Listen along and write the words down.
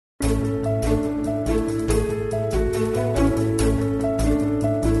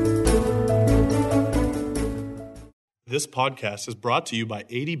This podcast is brought to you by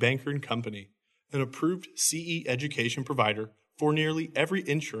 80 Banker & Company, an approved CE education provider for nearly every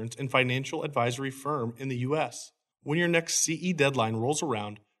insurance and financial advisory firm in the U.S. When your next CE deadline rolls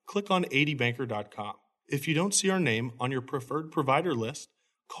around, click on 80banker.com. If you don't see our name on your preferred provider list,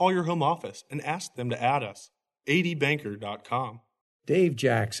 call your home office and ask them to add us. 80banker.com. Dave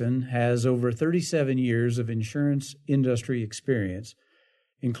Jackson has over 37 years of insurance industry experience,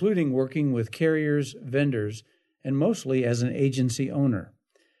 including working with carriers, vendors, and mostly as an agency owner.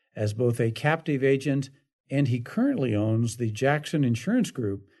 As both a captive agent and he currently owns the Jackson Insurance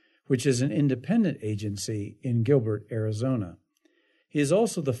Group, which is an independent agency in Gilbert, Arizona. He is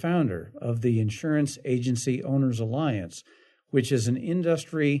also the founder of the Insurance Agency Owners Alliance, which is an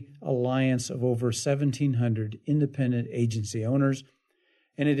industry alliance of over 1,700 independent agency owners,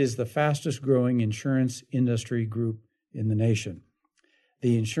 and it is the fastest growing insurance industry group in the nation.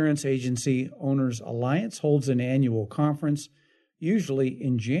 The Insurance Agency Owners Alliance holds an annual conference, usually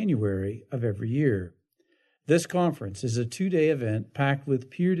in January of every year. This conference is a 2-day event packed with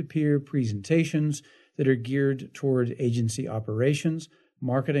peer-to-peer presentations that are geared toward agency operations,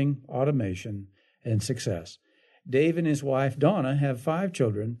 marketing, automation, and success. Dave and his wife, Donna, have 5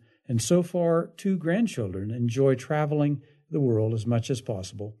 children, and so far 2 grandchildren, enjoy traveling the world as much as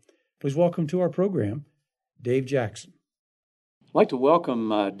possible. Please welcome to our program, Dave Jackson. I'd like to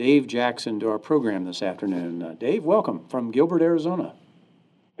welcome Dave Jackson to our program this afternoon. Dave, welcome from Gilbert, Arizona.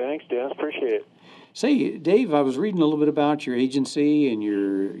 Thanks, Dennis. Appreciate it. Say, Dave, I was reading a little bit about your agency and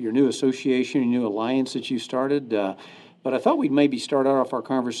your new association, your new alliance that you started, but I thought we'd maybe start off our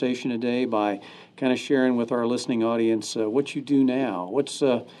conversation today by kind of sharing with our listening audience what you do now. What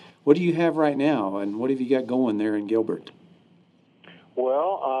do you have right now, and what have you got going there in Gilbert?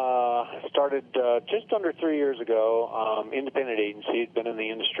 Well, I started just under 3 years ago, independent agency. Been in the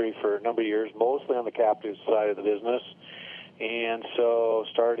industry for a number of years, mostly on the captive side of the business. And so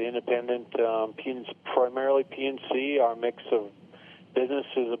started independent, primarily P&C. Our mix of business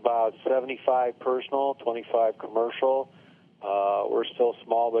is about 75 personal, 25 commercial. We're still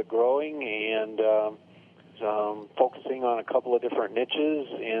small but growing, and focusing on a couple of different niches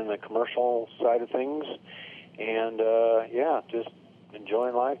in the commercial side of things. And, just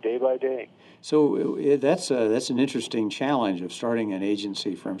enjoying life day by day. So that's an interesting challenge of starting an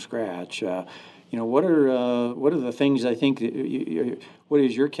agency from scratch. What are the things I think what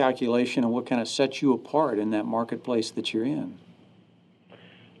is your calculation and what kind of sets you apart in that marketplace that you're in?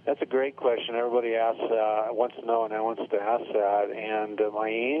 That's a great question. Everybody wants to know, and wants to ask that. And my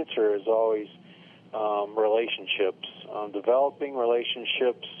answer is always relationships. Developing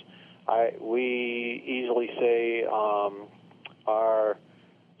relationships. We easily say our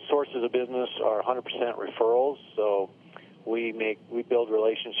sources of business are 100% referrals. So we build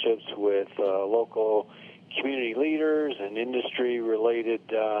relationships with local community leaders and industry-related,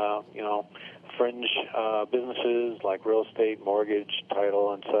 fringe businesses like real estate, mortgage,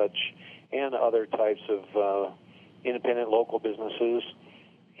 title, and such, and other types of independent local businesses.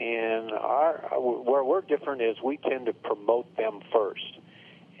 And where we're different is we tend to promote them first.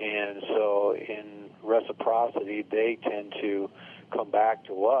 And so in reciprocity, they tend to come back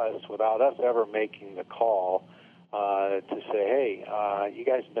to us without us ever making the call to say, hey, you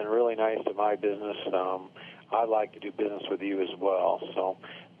guys have been really nice to my business. I'd like to do business with you as well. So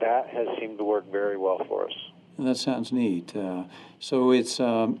that has seemed to work very well for us. That sounds neat. So it's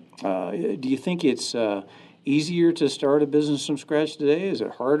do you think it's easier to start a business from scratch today? Is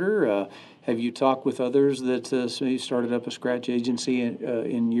it harder? Have you talked with others that say started up a scratch agency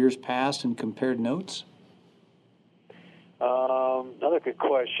in years past and compared notes? Another good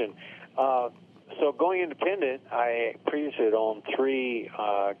question. So going independent, I previously had owned 3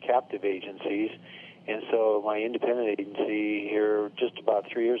 captive agencies, and so my independent agency here just about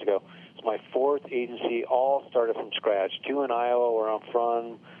 3 years ago is my 4th agency, all started from scratch. 2 in Iowa where I'm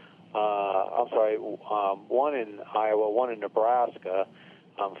from. One in Iowa, one in Nebraska.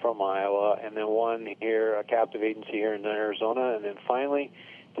 I'm from Iowa, and then one here, a captive agency here in Arizona, and then finally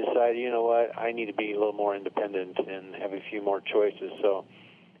decided, you know what, I need to be a little more independent and have a few more choices. So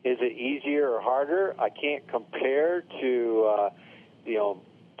is it easier or harder? I can't compare to,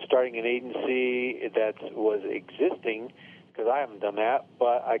 starting an agency that was existing, because I haven't done that,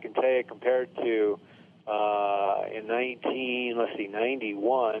 but I can tell you compared to in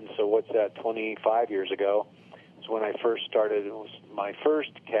 91, so what's that, 25 years ago, is when I first started. It was my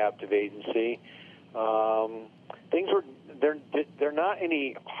first captive agency. Things were, they're not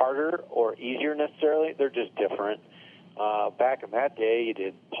any harder or easier necessarily, they're just different. Back in that day, you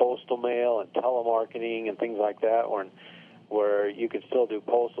did postal mail and telemarketing and things like that, where you could still do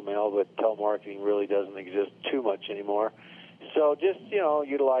postal mail, but telemarketing really doesn't exist too much anymore. So just,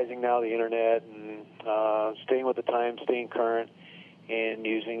 utilizing now the internet and staying with the times, staying current, and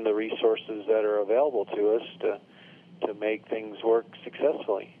using the resources that are available to us to make things work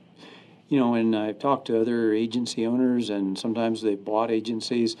successfully. And I've talked to other agency owners, and sometimes they've bought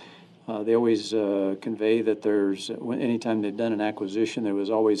agencies. They always convey that anytime they've done an acquisition, there was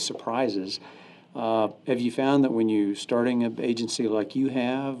always surprises. Have you found that when you're starting an agency like you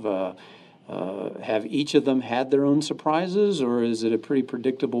have each of them had their own surprises, or is it a pretty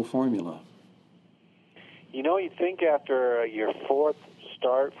predictable formula? You'd think after your fourth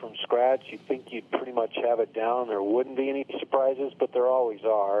start from scratch, you'd think you'd pretty much have it down. There wouldn't be any surprises, but there always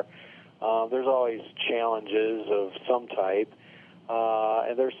are. There's always challenges of some type.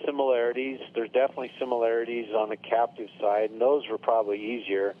 And there's similarities. There's definitely similarities on the captive side, and those were probably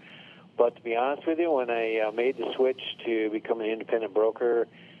easier. But to be honest with you, when I made the switch to become an independent broker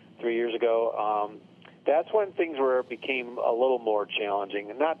 3 years ago, that's when things became a little more challenging.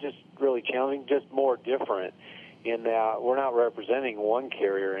 And not just really challenging, just more different in that we're not representing one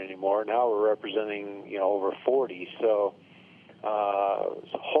carrier anymore. Now we're representing, over 40. So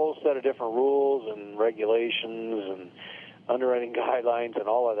it's a whole set of different rules and regulations and underwriting guidelines and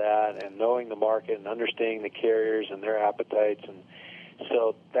all of that, and knowing the market and understanding the carriers and their appetites. And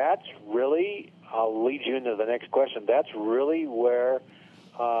so that's really, I'll lead you into the next question, that's really where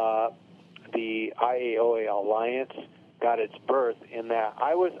the IAOA Alliance got its birth, in that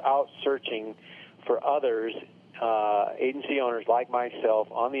I was out searching for others, agency owners like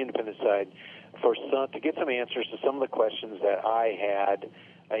myself on the independent side, to get some answers to some of the questions that I had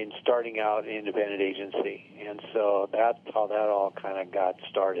in starting out an independent agency. And so that's how that all kind of got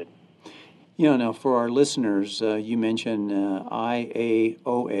started. Now for our listeners, you mentioned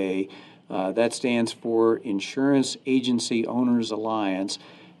IAOA. That stands for Insurance Agency Owners Alliance.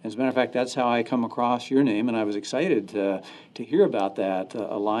 As a matter of fact, that's how I come across your name, and I was excited to hear about that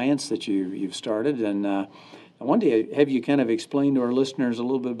alliance that you've started. And I wanted to have you kind of explain to our listeners a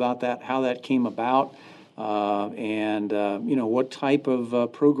little bit about that, how that came about, and what type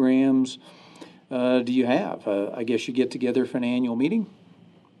of programs do you have? I guess you get together for an annual meeting?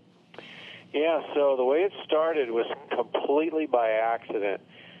 Yeah, so the way it started was completely by accident.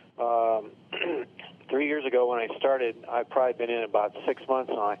 3 years ago when I started, I'd probably been in about 6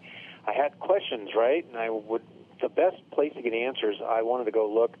 months, and I had questions, right? And the best place to get answers, I wanted to go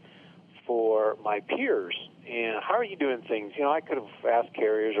look for my peers. And how are you doing things? I could have asked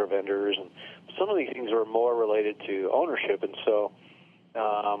carriers or vendors, and some of these things were more related to ownership. And so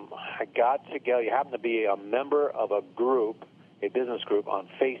I got together. You happen to be a member of a group, a business group on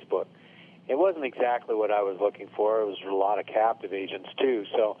Facebook. It wasn't exactly what I was looking for. It was a lot of captive agents, too.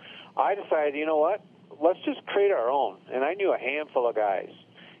 So I decided, you know what? Let's just create our own. And I knew a handful of guys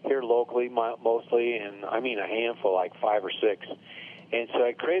here locally, mostly, and I mean a handful, like 5 or 6. And so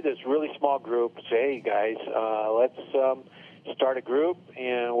I created this really small group. Say, hey, guys, let's start a group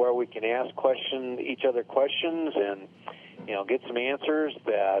and where we can ask each other questions and get some answers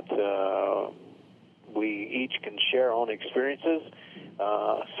that we each can share our own experiences.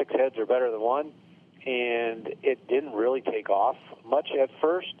 6 heads are better than one. And it didn't really take off much at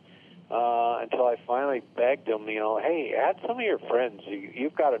first until I finally begged them, hey, add some of your friends.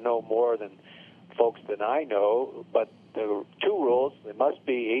 You've got to know more than folks than I know, but the 2 rules, they must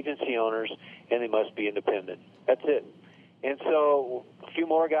be agency owners and they must be independent. That's it. And so a few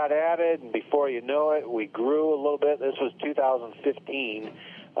more got added, and before you know it, we grew a little bit. This was 2015,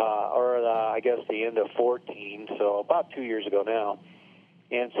 I guess the end of 14, so about 2 years ago now.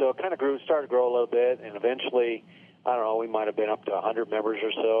 And so it kind of started to grow a little bit, and eventually, I don't know, we might have been up to 100 members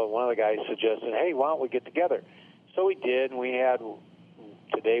or so. One of the guys suggested, hey, why don't we get together? So we did, and we had,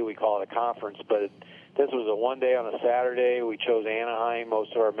 today we call it a conference, but this was a one day on a Saturday. We chose Anaheim.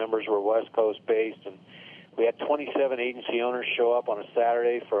 Most of our members were West Coast based, and we had 27 agency owners show up on a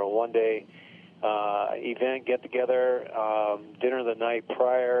Saturday for a one-day event, get-together, dinner the night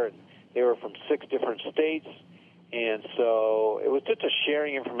prior. They were from 6 different states, and so it was just a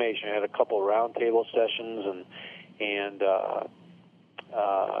sharing information. I had a couple of roundtable sessions, and a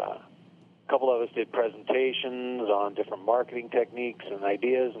couple of us did presentations on different marketing techniques and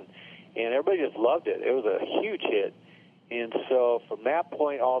ideas, and everybody just loved it. It was a huge hit. And so from that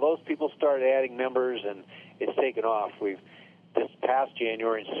point, all those people started adding members, and it's taken off. This past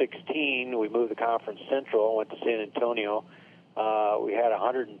January in 16, we moved the conference central, went to San Antonio. We had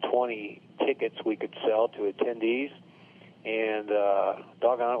 120 tickets we could sell to attendees, and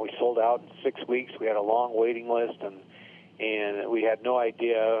doggone it, we sold out in 6 weeks. We had a long waiting list, and and we had no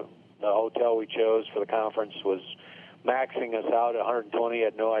idea the hotel we chose for the conference was maxing us out at 120.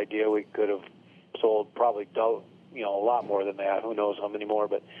 Had no idea we could have sold probably a lot more than that. Who knows how many more?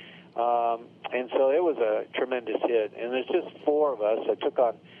 But and so it was a tremendous hit. And there's just 4 of us. I took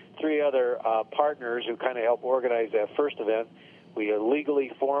on 3 other partners who kind of helped organize that first event. We legally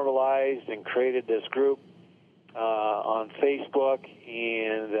formalized and created this group on Facebook,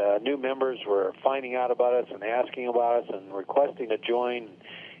 and new members were finding out about us and asking about us and requesting to join.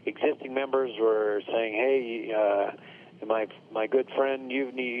 Existing members were saying, "Hey, my good friend,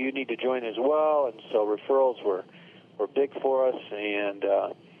 you need to join as well." And so referrals were big for us. And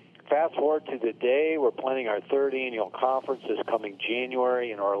fast forward to the day, we're planning our 3rd annual conference this coming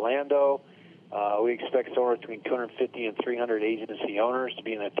January in Orlando. We expect somewhere between 250 and 300 agency owners to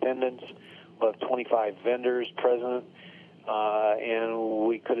be in attendance. We'll have 25 vendors present, and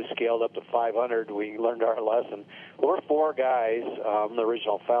we could have scaled up to 500. We learned our lesson. We're 4 guys. I'm the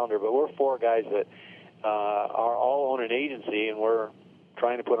original founder, but we're 4 guys that are all own an agency, and we're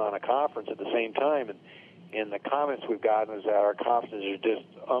trying to put on a conference at the same time. And the comments we've gotten is that our conferences are just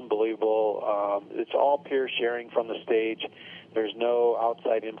unbelievable. It's all peer sharing from the stage. There's no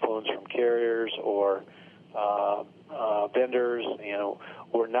outside influence from carriers or vendors.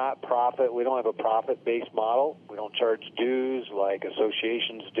 We're not profit. We don't have a profit-based model. We don't charge dues like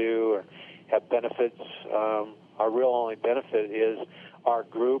associations do or have benefits. Our real only benefit is our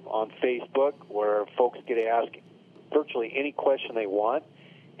group on Facebook, where folks get to ask virtually any question they want,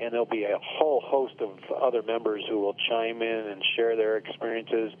 and there'll be a whole host of other members who will chime in and share their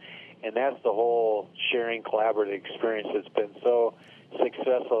experiences. And that's the whole sharing collaborative experience that's been so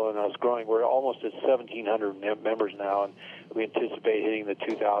successful and us growing. We're almost at 1,700 members now, and we anticipate hitting the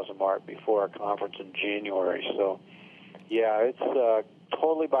 2,000 mark before our conference in January. So, yeah, it's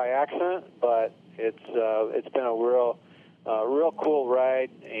totally by accident, but it's been a real cool ride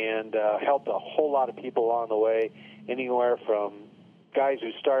and helped a whole lot of people along the way, anywhere from guys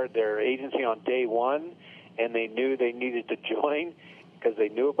who started their agency on day 1 and they knew they needed to join because they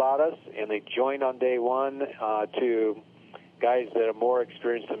knew about us and they joined on day 1 to guys that are more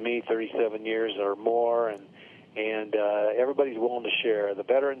experienced than me, 37 years or more, and everybody's willing to share. The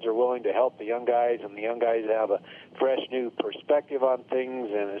veterans are willing to help the young guys, and the young guys have a fresh new perspective on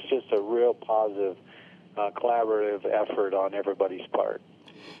things, and it's just a real positive collaborative effort on everybody's part.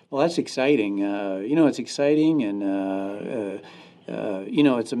 Well, that's exciting. It's exciting, and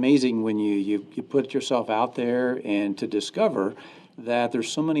it's amazing when you put yourself out there and to discover that there's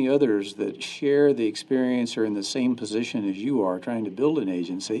so many others that share the experience or in the same position as you are trying to build an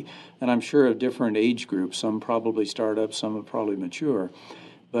agency, and I'm sure of different age groups, some probably startups, some are probably mature,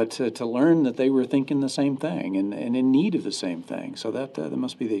 but to learn that they were thinking the same thing and in need of the same thing. So that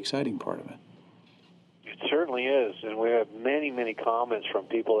must be the exciting part of it. It certainly is, and we have many, many comments from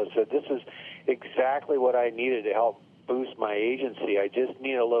people that said, this is exactly what I needed to help boost my agency. I just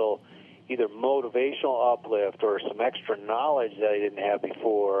need a little either motivational uplift or some extra knowledge that I didn't have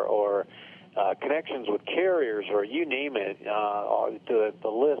before, or connections with carriers, or you name it. The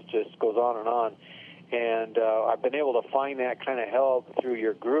list just goes on and on. And I've been able to find that kind of help through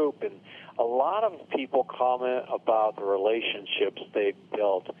your group. And a lot of people comment about the relationships they've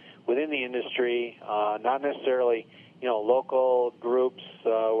built within the industry, not necessarily, local groups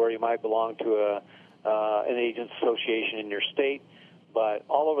where you might belong to an agents association in your state, but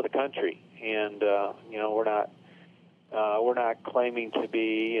all over the country. And we're not claiming to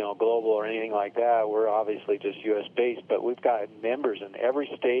be global or anything like that. We're obviously just U.S. based, but we've got members in every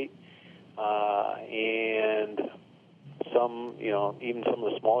state, and some even some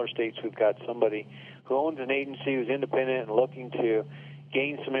of the smaller states. We've got somebody who owns an agency who's independent and looking to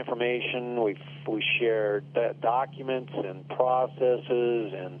gain some information. We share documents and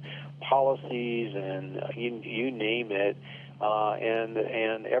processes and policies and you name it.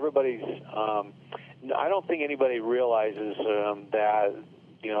 And everybody's, I don't think anybody realizes that,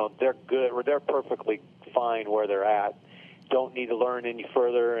 they're good or they're perfectly fine where they're at, don't need to learn any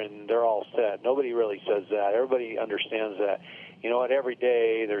further, and they're all set. Nobody really says that. Everybody understands that, every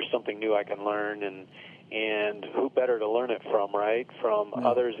day there's something new I can learn, and who better to learn it from, right? From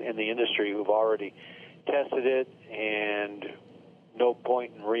others in the industry who've already tested it, and no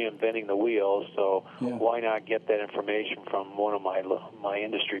point in reinventing the wheel, so why not get that information from one of my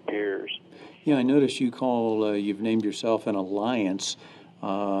industry peers? Yeah, I noticed you've named yourself an alliance.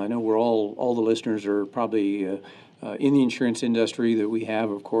 I know we're all the listeners are probably in the insurance industry that we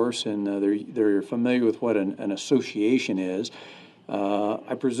have, of course, and they're familiar with what an association is.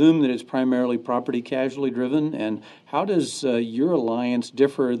 I presume that it's primarily property casualty driven, and how does your alliance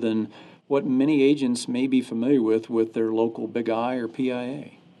differ than what many agents may be familiar with their local Big I or PIA.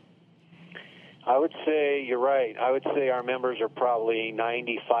 I would say you're right. I would say our members are probably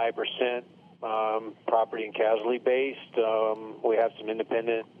 95% property and casualty based. We have some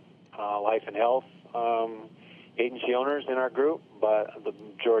independent life and health agency owners in our group, but the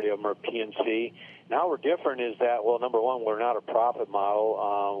majority of them are PNC. Now we're different is that, well, number one, we're not a profit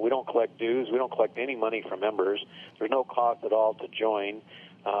model. We don't collect dues. We don't collect any money from members. There's no cost at all to join.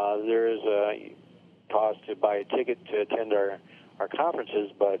 There is a cost to buy a ticket to attend our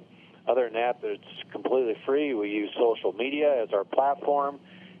conferences, but other than that, it's completely free. We use social media as our platform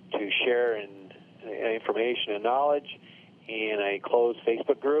to share information and knowledge in a closed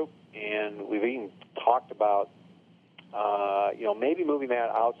Facebook group, and we've even talked about maybe moving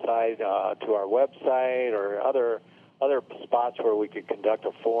that outside to our website or other spots where we could conduct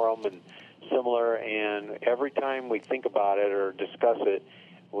a forum and similar. And every time we think about it or discuss it,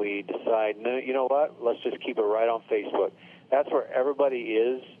 we decide, no, you know what? Let's just keep it right on Facebook. That's where everybody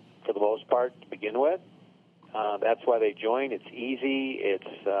is for the most part to begin with. That's why they join. It's easy.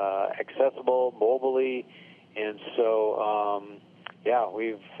 It's accessible mobily, and so.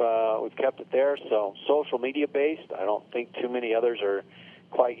 We've kept it there. So social media based. I don't think too many others are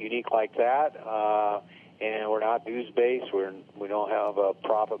quite unique like that. And we're not dues based. We don't have a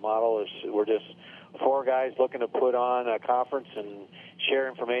profit model. We're just four guys looking to put on a conference and share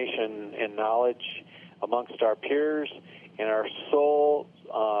information and knowledge amongst our peers. And our sole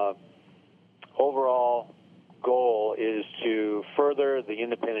overall goal is to further the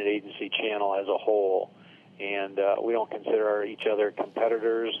independent agency channel as a whole. And we don't consider each other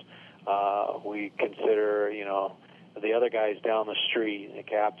competitors. We consider, the other guys down the street, the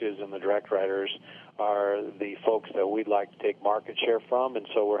captives and the direct writers, are the folks that we'd like to take market share from, and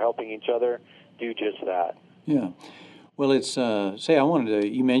so we're helping each other do just that. Yeah. Well, it's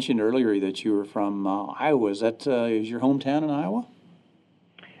you mentioned earlier that you were from Iowa. Is your hometown in Iowa?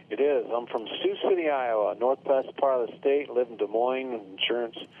 It is. I'm from Sioux City, Iowa, northwest part of the state. Live in Des Moines,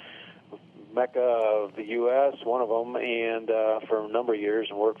 insurance mecca of the U.S., one of them, and for a number of years,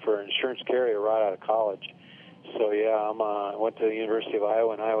 and worked for an insurance carrier right out of college. So yeah, I went to the University of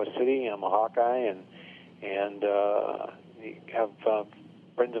Iowa in Iowa City. I'm a Hawkeye, and have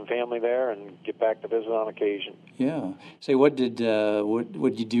friends and family there, and get back to visit on occasion. Yeah. Say, what did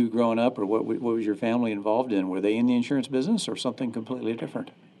you do growing up, or what was your family involved in? Were they in the insurance business, or something completely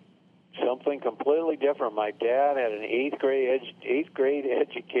different? Something completely different. My dad had an eighth grade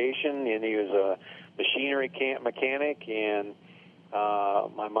education, and he was a machinery mechanic. And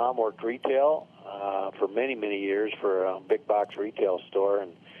my mom worked retail for many, many years for a big box retail store.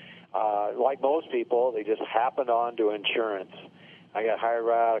 And like most people, they just happened onto insurance. I got hired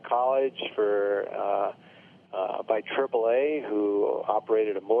right out of college by AAA, who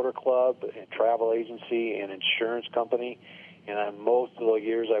operated a motor club, a travel agency, and insurance company. And most of the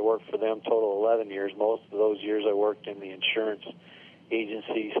years I worked for them, total 11 years, most of those years I worked in the insurance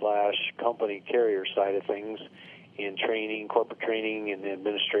agency / company carrier side of things, in training, corporate training, and the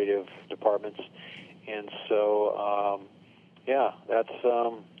administrative departments. And so,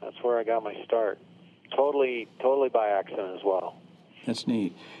 that's where I got my start. Totally by accident as well. That's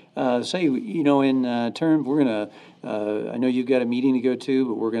neat. In terms, we're going to, I know you've got a meeting to go to,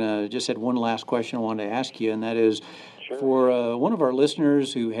 but we're going to just had one last question I wanted to ask you, and that is, sure, for one of our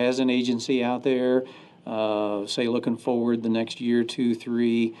listeners who has an agency out there, looking forward the next year, 2,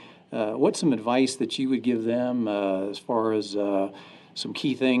 3, what's some advice that you would give them as far as some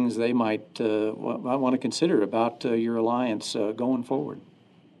key things they might want to consider about your alliance going forward?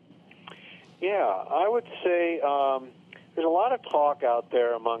 Yeah, I would say there's a lot of talk out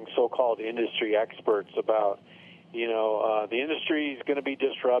there among so-called industry experts about, the industry is going to be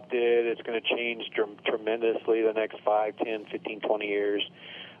disrupted. It's going to change tremendously the next 5, 10, 15, 20 years.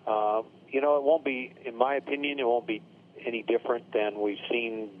 It won't be, in my opinion, it won't be any different than we've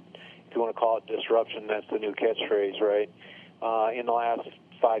seen, if you want to call it disruption, that's the new catchphrase, right? In the last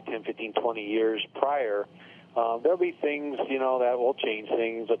 5, 10, 15, 20 years prior, there'll be things, that will change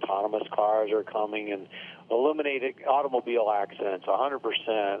things. Autonomous cars are coming and eliminate automobile accidents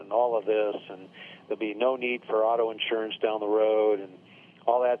 100% and all of this, and there'll be no need for auto insurance down the road, and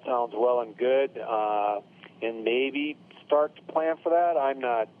all that sounds well and good, and maybe start to plan for that. I'm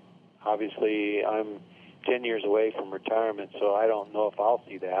 10 years away from retirement, so I don't know if I'll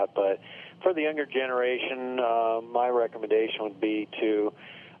see that, but for the younger generation, my recommendation would be to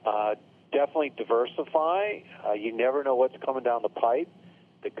definitely diversify. You never know what's coming down the pipe.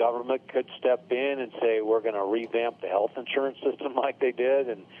 The government could step in and say, we're going to revamp the health insurance system like they did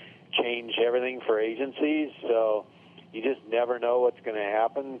and change everything for agencies. So you just never know what's going to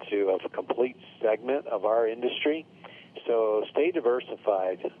happen to a complete segment of our industry. So stay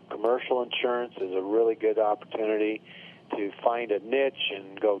diversified. Commercial insurance is a really good opportunity to find a niche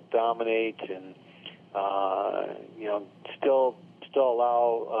and go dominate, and still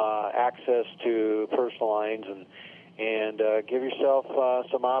allow access to personal lines, and give yourself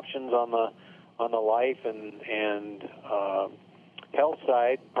some options on the life and health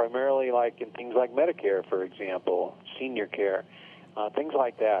side, primarily like in things like Medicare, for example, senior care, things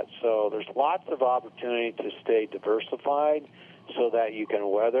like that. So there's lots of opportunity to stay diversified so that you can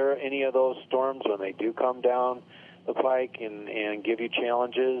weather any of those storms when they do come down the pike and give you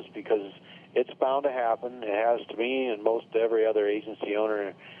challenges, because it's bound to happen. It has to me and most every other agency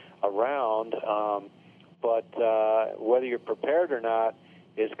owner around. But whether you're prepared or not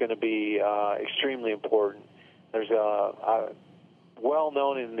is going to be extremely important. There's well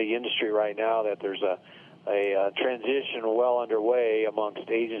known in the industry right now that there's a transition well underway amongst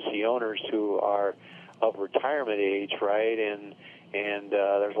agency owners who are of retirement age, right? And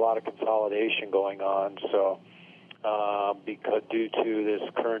there's a lot of consolidation going on. So because due to this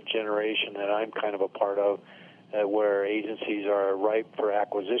current generation that I'm kind of a part of, where agencies are ripe for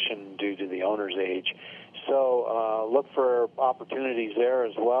acquisition due to the owner's age. So look for opportunities there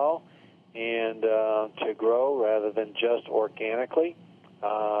as well, and to grow rather than just organically,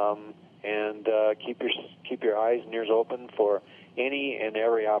 and keep your eyes and ears open for any and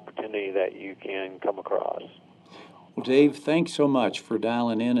every opportunity that you can come across. Well, Dave, thanks so much for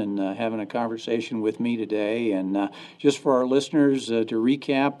dialing in and having a conversation with me today. And just for our listeners, to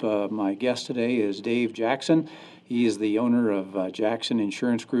recap, my guest today is Dave Jackson. He is the owner of Jackson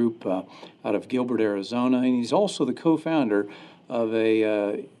Insurance Group out of Gilbert, Arizona, and he's also the co-founder of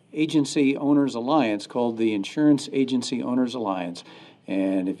a agency owners alliance called the Insurance Agency Owners Alliance.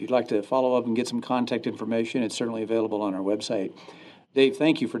 And if you'd like to follow up and get some contact information, it's certainly available on our website. Dave,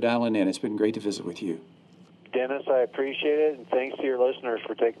 thank you for dialing in. It's been great to visit with you. Dennis, I appreciate it, and thanks to your listeners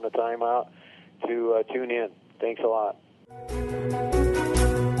for taking the time out to tune in. Thanks a lot.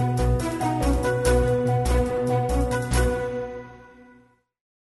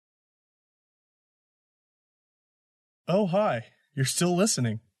 Oh, hi. You're still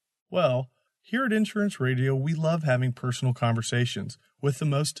listening. Well, here at Insurance Radio, we love having personal conversations with the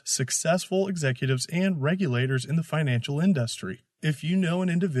most successful executives and regulators in the financial industry. If you know an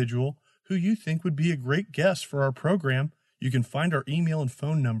individual who you think would be a great guest for our program, you can find our email and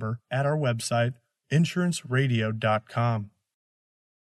phone number at our website, insuranceradio.com.